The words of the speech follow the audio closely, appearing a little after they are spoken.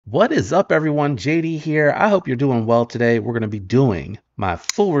What is up, everyone? JD here. I hope you're doing well today. We're going to be doing my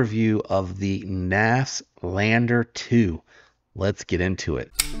full review of the Knafs Lander 2. Let's get into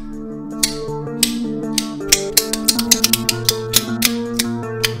it.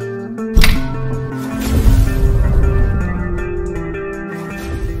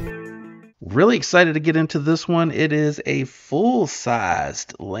 Really excited to get into this one. It is a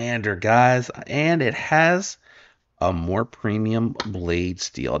full-sized Lander, guys, and it has a more premium blade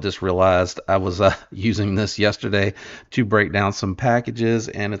steel. I just realized I was using this yesterday to break down some packages,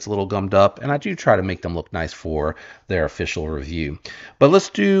 and it's a little gummed up, and I do try to make them look nice for their official review. But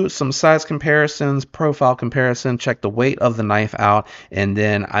let's do some size comparisons, profile comparison, check the weight of the knife out, and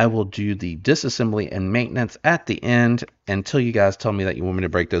then I will do the disassembly and maintenance at the end until you guys tell me that you want me to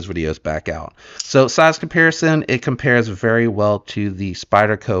break those videos back out. So size comparison, it compares very well to the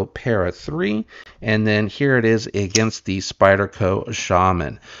Spyderco Para 3, and then here it is against the Spyderco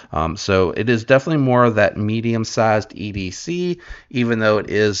Shaman. So it is definitely more of that medium-sized EDC, even though it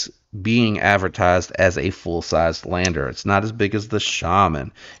is being advertised as a full-sized Lander. It's not as big as the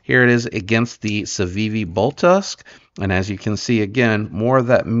Shaman. Here it is against the Civivi Boltusk, and as you can see, again, more of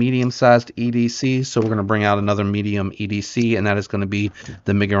that medium-sized EDC. So we're going to bring out another medium EDC, and that is going to be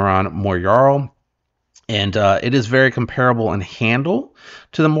the Migueron Mojarl. And it is very comparable in handle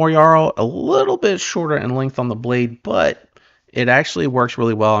to the Mojarl, a little bit shorter in length on the blade, but it actually works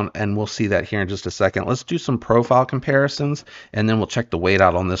really well, and we'll see that here in just a second. Let's do some profile comparisons, and then we'll check the weight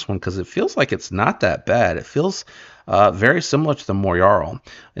out on this one because it feels like it's not that bad. It feels very similar to the Mojarl.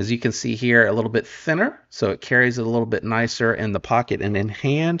 As you can see here, a little bit thinner, so it carries it a little bit nicer in the pocket and in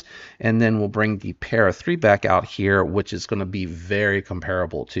hand. And then we'll bring the Para 3 back out here, which is going to be very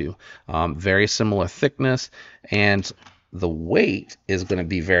comparable to. Very similar thickness, and the weight is going to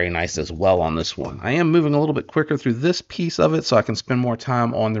be very nice as well on this one. I am moving a little bit quicker through this piece of it so I can spend more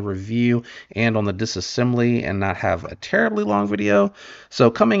time on the review and on the disassembly and not have a terribly long video. So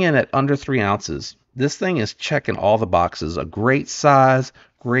coming in at under 3 ounces, this thing is checking all the boxes. A great size,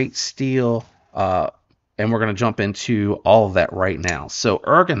 great steel, and we're going to jump into all of that right now. So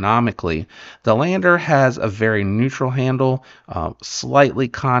ergonomically, the Lander has a very neutral handle, slightly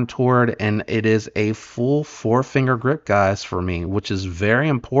contoured, and it is a full 4-finger grip, guys, for me, which is very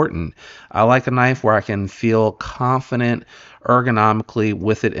important. I like a knife where I can feel confident ergonomically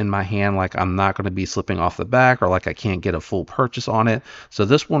with it in my hand, like I'm not going to be slipping off the back or like I can't get a full purchase on it. So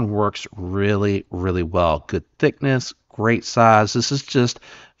this one works really, really well. Good thickness, great size. This is just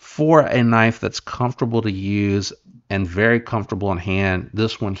for a knife that's comfortable to use and very comfortable in hand.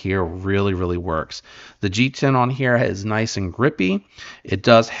 This one here really, really works. The G10 on here is nice and grippy. It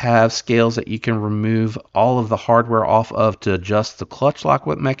does have scales that you can remove all of the hardware off of to adjust the clutch lock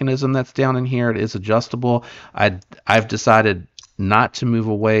mechanism that's down in here. It is adjustable. I've decided not to move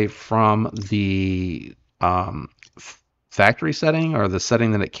away from the factory setting, or the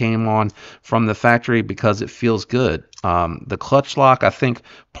setting that it came on from the factory, because it feels good. The clutch lock, I think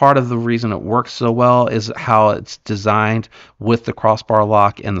part of the reason it works so well is how it's designed with the crossbar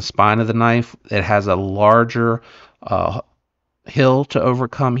lock and the spine of the knife. It has a larger hill to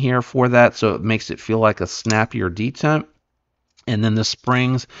overcome here for that, so it makes it feel like a snappier detent. And then the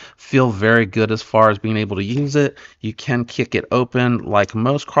springs feel very good as far as being able to use it. You can kick it open like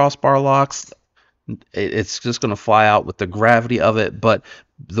most crossbar locks. It's just going to fly out with the gravity of it, but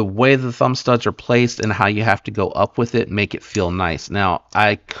the way the thumb studs are placed and how you have to go up with it make it feel nice. Now,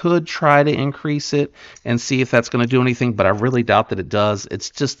 I could try to increase it and see if that's going to do anything, but I really doubt that it does. It's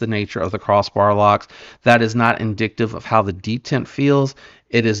just the nature of the crossbar locks. That is not indicative of how the detent feels.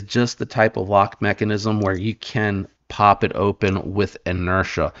 It is just the type of lock mechanism where you can pop it open with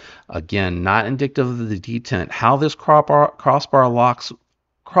inertia. Again, not indicative of the detent. How this crossbar lock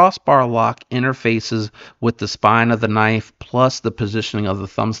interfaces with the spine of the knife, plus the positioning of the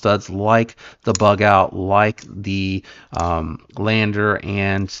thumb studs, like the bug out, like the Lander,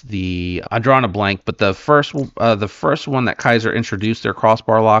 and the, I'm drawing a blank, but the first one that Kaiser introduced their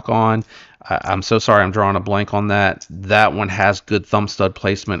crossbar lock on, I'm so sorry, I'm drawing a blank on that. That one has good thumb stud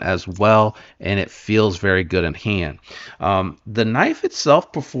placement as well, and it feels very good in hand. The knife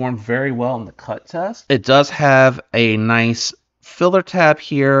itself performed very well in the cut test. It does have a nice filler tab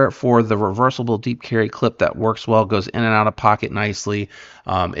here for the reversible deep carry clip that works well, goes in and out of pocket nicely.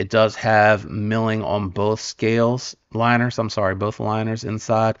 It does have milling on both both liners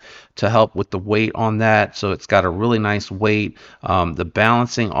inside to help with the weight on that. So it's got a really nice weight. The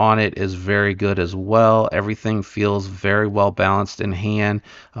balancing on it is very good as well. Everything feels very well balanced in hand.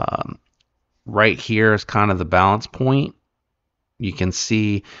 Right here is kind of the balance point. You can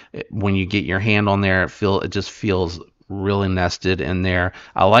see when you get your hand on there, it just feels really nested in there.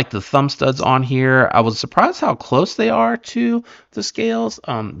 I like the thumb studs on here. I was surprised how close they are to the scales.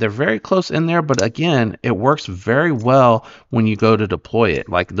 They're very close in there, but again, it works very well when you go to deploy it.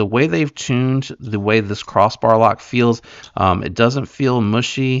 Like the way they've tuned the way this crossbar lock feels, it doesn't feel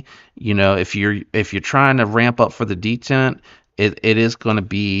mushy. You know, if you're trying to ramp up for the detent, it is going to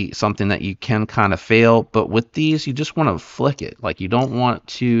be something that you can kind of fail. But with these, you just want to flick it. Like you don't want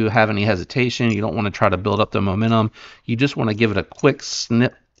to have any hesitation. You don't want to try to build up the momentum. You just want to give it a quick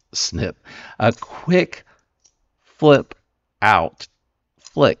a quick flip out,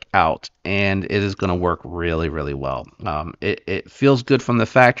 flick out, and it is going to work really, really well. It feels good from the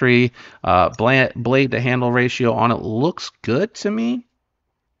factory. Blade to handle ratio on it looks good to me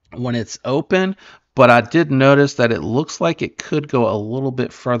when it's open, but I did notice that it looks like it could go a little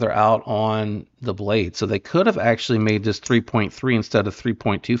bit further out on the blade. So they could have actually made this 3.3 instead of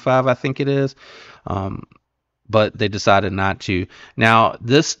 3.25, I think it is. But they decided not to. Now,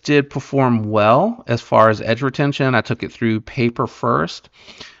 this did perform well as far as edge retention. I took it through paper first,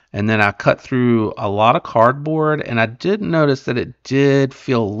 and then I cut through a lot of cardboard, and I did notice that it did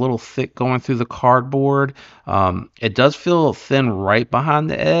feel a little thick going through the cardboard. It does feel thin right behind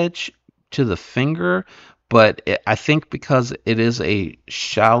the edge to the finger, but I think because it is a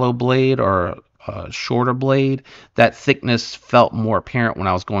shallow blade or a shorter blade, that thickness felt more apparent when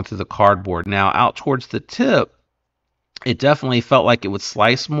I was going through the cardboard. Now, out towards the tip, it definitely felt like it would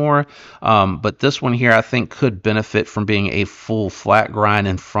slice more, but this one here I think could benefit from being a full flat grind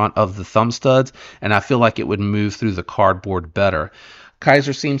in front of the thumb studs, and I feel like it would move through the cardboard better.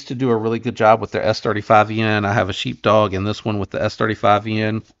 Kaiser seems to do a really good job with their S35N. I have a sheepdog and this one with the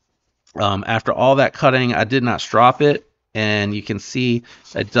S35N. After all that cutting, I did not strop it, and you can see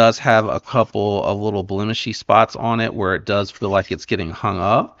it does have a couple of little blemishy spots on it where it does feel like it's getting hung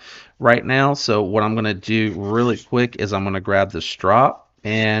up right now. So what I'm going to do really quick is I'm going to grab the strop,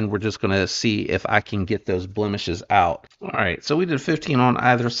 and we're just going to see if I can get those blemishes out. All right, so we did 15 on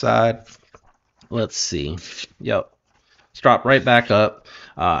either side. Let's see. Yep. Strop right back up.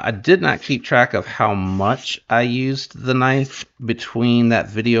 I did not keep track of how much I used the knife between that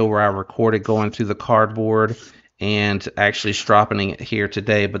video where I recorded going through the cardboard and actually stropping it here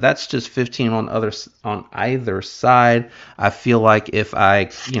today, but that's just 15 on either side. I feel like if I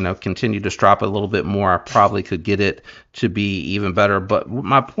continue to strop it a little bit more, I probably could get it to be even better. But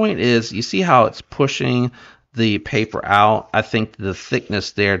my point is, you see how it's pushing the paper out. I think the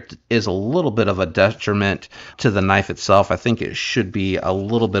thickness there is a little bit of a detriment to the knife itself. I think it should be a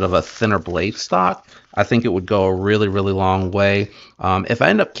little bit of a thinner blade stock. I think it would go a really, really long way. If I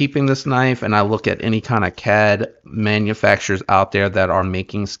end up keeping this knife and I look at any kind of CAD manufacturers out there that are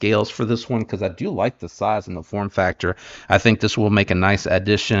making scales for this one, because I do like the size and the form factor, I think this will make a nice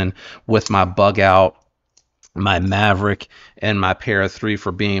addition with my bug out, my Maverick, and my Para 3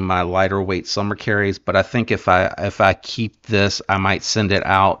 for being my lighter weight summer carries. But I think if I keep this, I might send it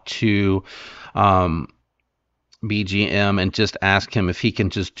out to BGM and just ask him if he can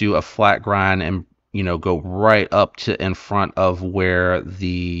just do a flat grind and go right up to in front of where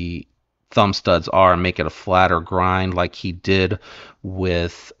the thumb studs are and make it a flatter grind like he did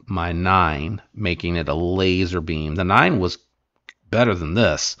with my 9, making it a laser beam. The 9 was better than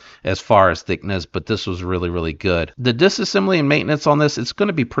this as far as thickness, but this was really, really good. The disassembly and maintenance on this, it's going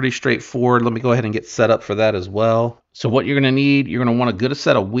to be pretty straightforward. Let me go ahead and get set up for that as well. So what you're going to need, you're going to want a good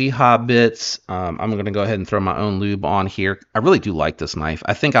set of Weehaw bits. I'm going to go ahead and throw my own lube on here. I really do like this knife.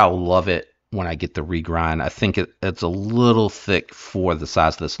 I think I'll love it when I get the regrind. I think it's a little thick for the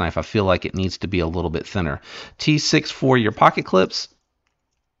size of this knife. I feel like it needs to be a little bit thinner. T6 for your pocket clips.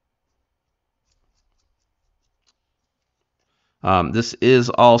 This is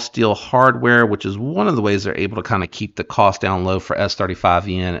all steel hardware, which is one of the ways they're able to kind of keep the cost down low for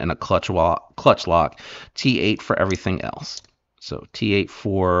S35N and a clutch lock. T8 for everything else. So T8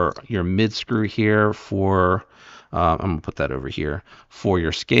 for your mid screw here for, I'm going to put that over here, for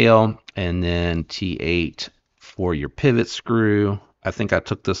your scale, and then T8 for your pivot screw. I think I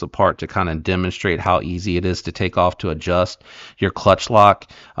took this apart to kind of demonstrate how easy it is to take off to adjust your clutch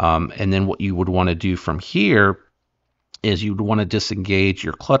lock. And then what you would want to do from here is you'd want to disengage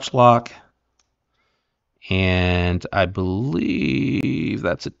your clutch lock, and I believe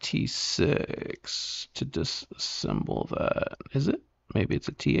that's a T6 to disassemble that. Is it? Maybe it's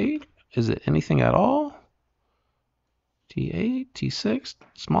a T8? Is it anything at all? T8, T6,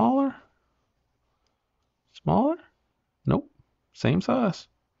 smaller? Smaller? Nope, same size.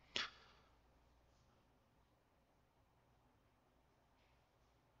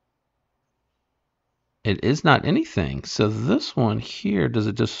 It is not anything. So this one here, does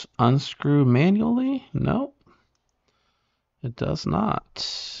it just unscrew manually? No. It does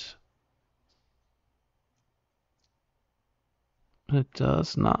not. It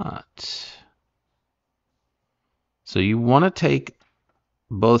does not. So you want to take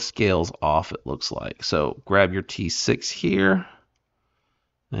both scales off, it looks like. So grab your T6 here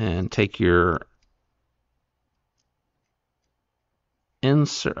and take your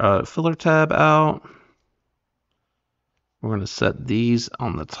insert filler tab out. We're going to set these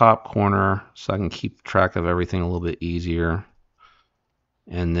on the top corner so I can keep track of everything a little bit easier.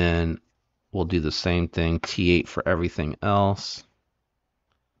 And then we'll do the same thing, T8 for everything else.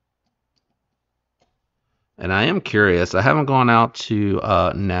 And I am curious, I haven't gone out to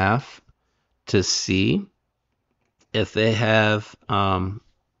Knaf to see if they have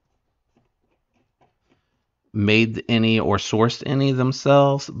made any or sourced any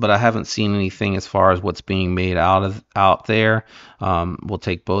themselves, but I haven't seen anything as far as what's being made out there. We'll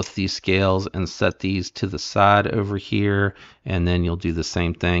take both these scales and set these to the side over here, and then you'll do the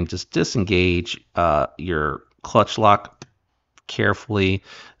same thing. Just disengage your clutch lock carefully.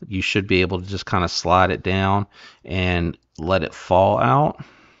 You should be able to just kind of slide it down and let it fall out.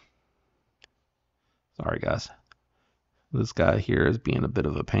 Sorry guys, this guy here is being a bit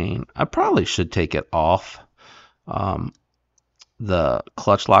of a pain. I probably should take it off the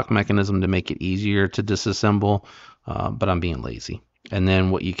clutch lock mechanism to make it easier to disassemble, but I'm being lazy. And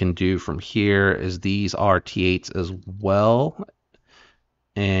then what you can do from here is these are T8s as well,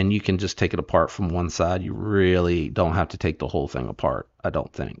 and you can just take it apart from one side. You really don't have to take the whole thing apart, I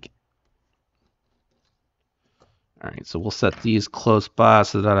don't think. All right, so we'll set these close by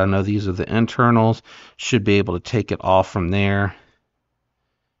so that I know these are the internals. Should be able to take it off from there.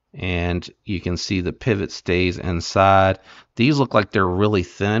 And you can see the pivot stays inside. These look like they're really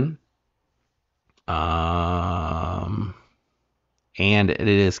thin. And it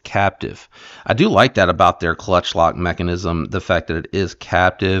is captive. I do like that about their clutch lock mechanism, the fact that it is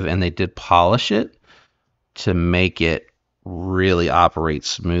captive, and they did polish it to make it really operate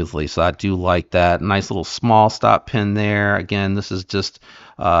smoothly. So I do like that. Nice little small stop pin there. Again, this is just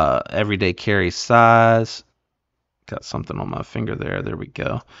everyday carry size. Got something on my finger there. There we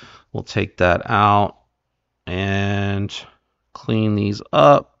go. We'll take that out and clean these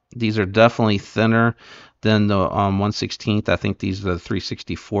up. These are definitely thinner than the 1/16. I think these are the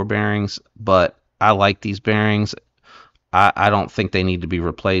 364 bearings, but I like these bearings. I don't think they need to be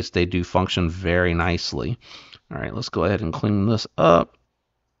replaced. They do function very nicely. All right, let's go ahead and clean this up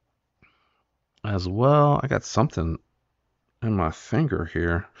as well. I got something in my finger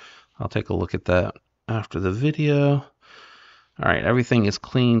here. I'll take a look at that after the video. All right, everything is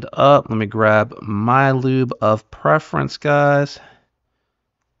cleaned up. Let me grab my lube of preference, guys.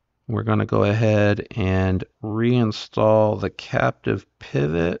 We're going to go ahead and reinstall the captive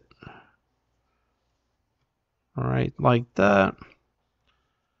pivot. All right, like that.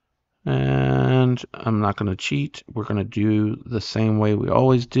 And I'm not going to cheat. We're going to do the same way we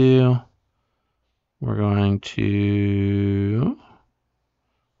always do. We're going to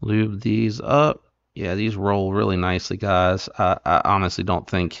lube these up. Yeah, these roll really nicely, guys. I honestly don't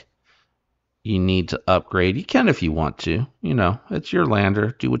think you need to upgrade. You can if you want to. You know, it's your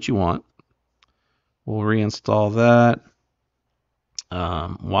Lander. Do what you want. We'll reinstall that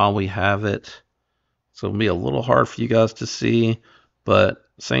while we have it. So it'll be a little hard for you guys to see, but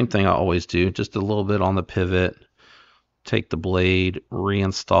same thing I always do. Just a little bit on the pivot. Take the blade,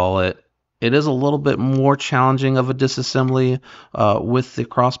 reinstall it. It is a little bit more challenging of a disassembly with the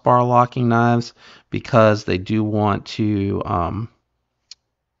crossbar locking knives because they do want to,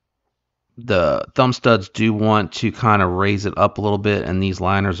 the thumb studs do want to kind of raise it up a little bit, and these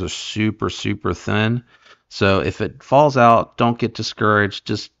liners are super, super thin. So if it falls out, don't get discouraged.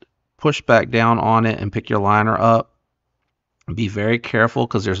 Just push back down on it and pick your liner up. Be very careful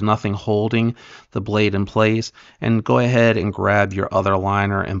because there's nothing holding the blade in place, and go ahead and grab your other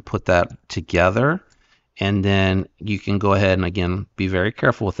liner and put that together, and then you can go ahead and, again, be very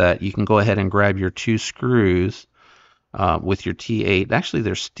careful with that. You can go ahead and grab your 2 screws with your T8. Actually,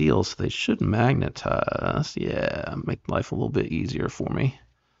 they're steel, so they should magnetize. Yeah, make life a little bit easier for me.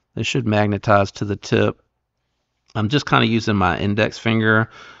 They should magnetize to the tip. I'm just kind of using my index finger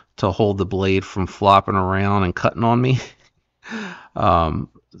to hold the blade from flopping around and cutting on me.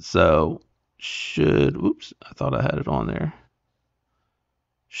 So oops, I thought I had it on there.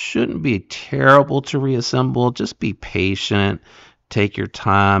 Shouldn't be terrible to reassemble. Just be patient. Take your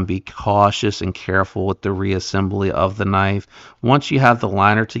time. Be cautious and careful with the reassembly of the knife. Once you have the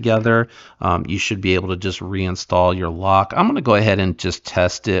liner together, you should be able to just reinstall your lock. I'm going to go ahead and just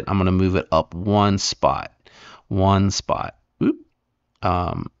test it. I'm going to move it up one spot. Oop.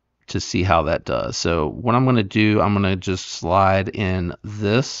 to see how that does. So what I'm going to do, I'm going to just slide in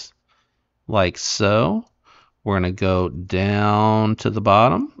this like so. We're going to go down to the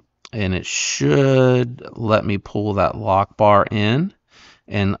bottom, and it should let me pull that lock bar in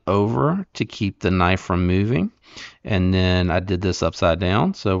and over to keep the knife from moving. And then I did this upside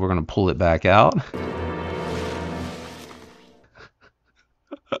down, so we're going to pull it back out.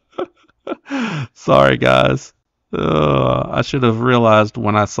 Sorry guys. I should have realized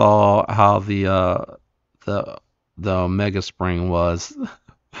when I saw how the the Omega spring was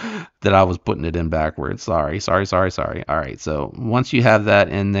that I was putting it in backwards. Sorry. All right, so once you have that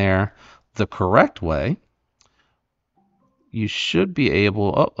in there the correct way, you should be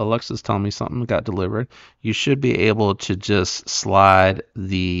able, oh, Alexa's telling me something got delivered. You should be able to just slide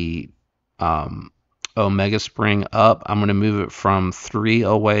the Omega spring up. I'm going to move it from 3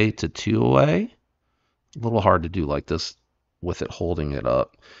 away to 2 away. A little hard to do like this with it holding it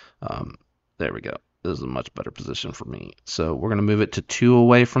up. There we go. This is a much better position for me. So we're going to move it to 2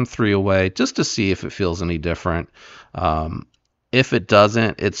 away from 3 away just to see if it feels any different. If it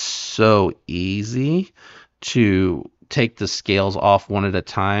doesn't, it's so easy to take the scales off one at a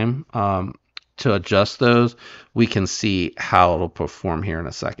time. To adjust those, we can see how it'll perform here in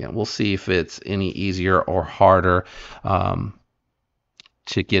a second. We'll see if it's any easier or harder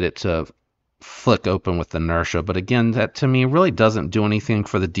to get it to flick open with inertia. But again, that to me really doesn't do anything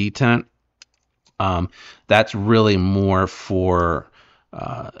for the detent. That's really more for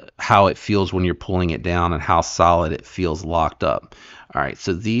how it feels when you're pulling it down and how solid it feels locked up. All right,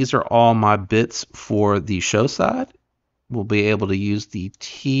 so these are all my bits for the show side. We'll be able to use the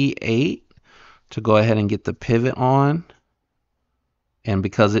T8 to go ahead and get the pivot on. And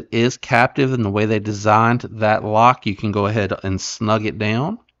because it is captive in the way they designed that lock, you can go ahead and snug it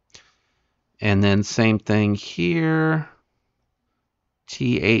down. And then same thing here.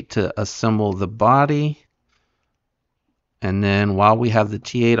 T8 to assemble the body. And then while we have the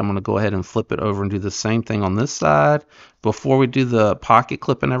T8, I'm going to go ahead and flip it over and do the same thing on this side. Before we do the pocket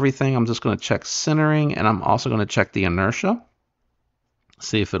clip and everything, I'm just going to check centering, and I'm also going to check the inertia.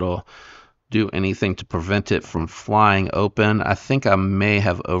 See if it'll do anything to prevent it from flying open. I think I may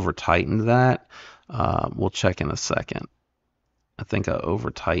have over tightened that. We'll check in a second. I think I over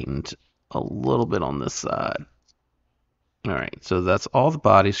tightened a little bit on this side. All right, so that's all the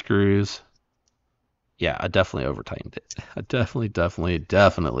body screws. Yeah, I definitely over tightened it. I definitely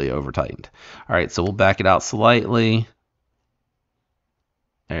over tightened. All right, so we'll back it out slightly.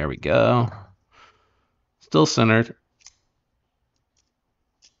 There we go. Still centered.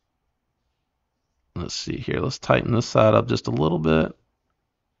 Let's see here. Let's tighten this side up just a little bit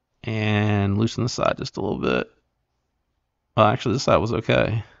and loosen the side just a little bit. Oh, actually, this side was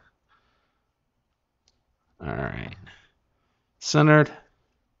okay. All right. Centered.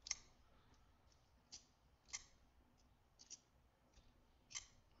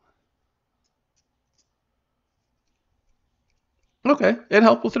 Okay, it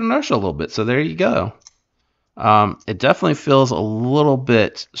helped with inertia a little bit, so there you go. It definitely feels a little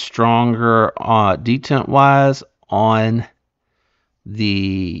bit stronger detent-wise on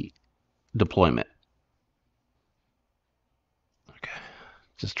the deployment. Okay,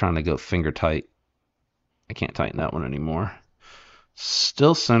 just trying to go finger tight. I can't tighten that one anymore.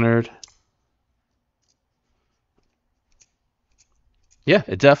 Still centered. Yeah,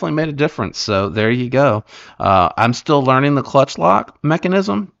 it definitely made a difference. So there you go. I'm still learning the clutch lock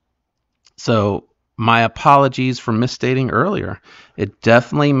mechanism. So my apologies for misstating earlier. It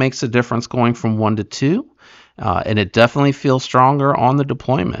definitely makes a difference going from 1 to 2. And it definitely feels stronger on the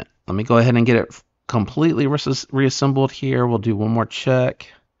deployment. Let me go ahead and get it completely reassembled here. We'll do one more check.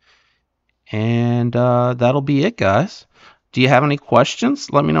 And that'll be it, guys. Do you have any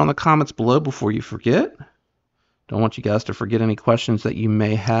questions? Let me know in the comments below before you forget. Don't want you guys to forget any questions that you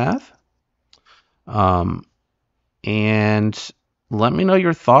may have. And let me know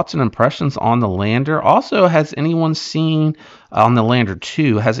your thoughts and impressions on the Lander. Also, has anyone seen on the Lander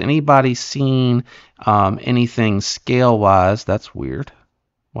 2, has anybody seen anything scale-wise? That's weird.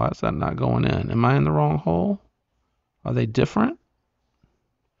 Why is that not going in? Am I in the wrong hole? Are they different?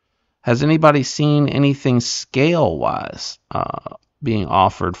 Has anybody seen anything scale-wise being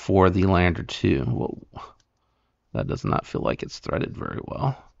offered for the Lander 2? Whoa. That does not feel like it's threaded very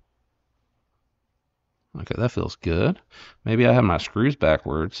well. Okay, that feels good. Maybe I have my screws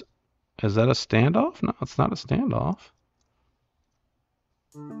backwards. Is that a standoff? No, it's not a standoff.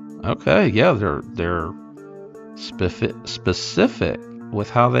 Okay, yeah, they're specific with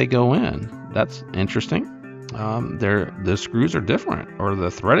how they go in. That's interesting. the screws are different, or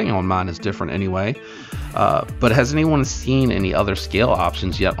the threading on mine is different anyway. But has anyone seen any other scale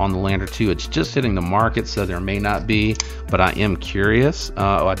options yet on the Lander 2? It's just hitting the market, so there may not be, but I am curious.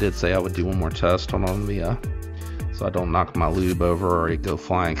 I did say I would do one more test. Hold on, so I don't knock my lube over or it go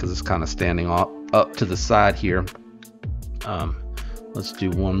flying, because it's kind of standing up to the side here. Let's do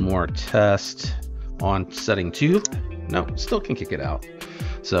one more test on setting 2. No, still can kick it out.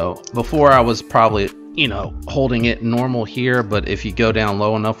 So before I was probably, you know, holding it normal here, but if you go down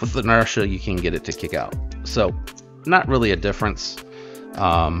low enough with inertia, you can get it to kick out. So not really a difference.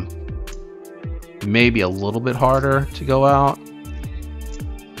 Maybe a little bit harder to go out.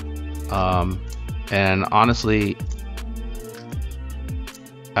 And honestly,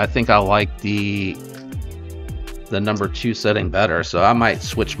 I think I like the number 2 setting better, so I might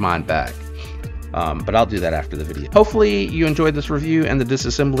switch mine back. But I'll do that after the video. Hopefully you enjoyed this review and the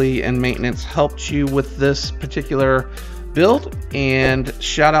disassembly and maintenance helped you with this particular build. And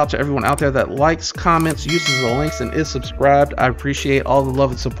shout out to everyone out there that likes, comments, uses the links, and is subscribed. I appreciate all the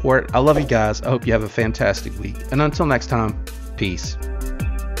love and support. I love you guys. I hope you have a fantastic week. And until next time, peace.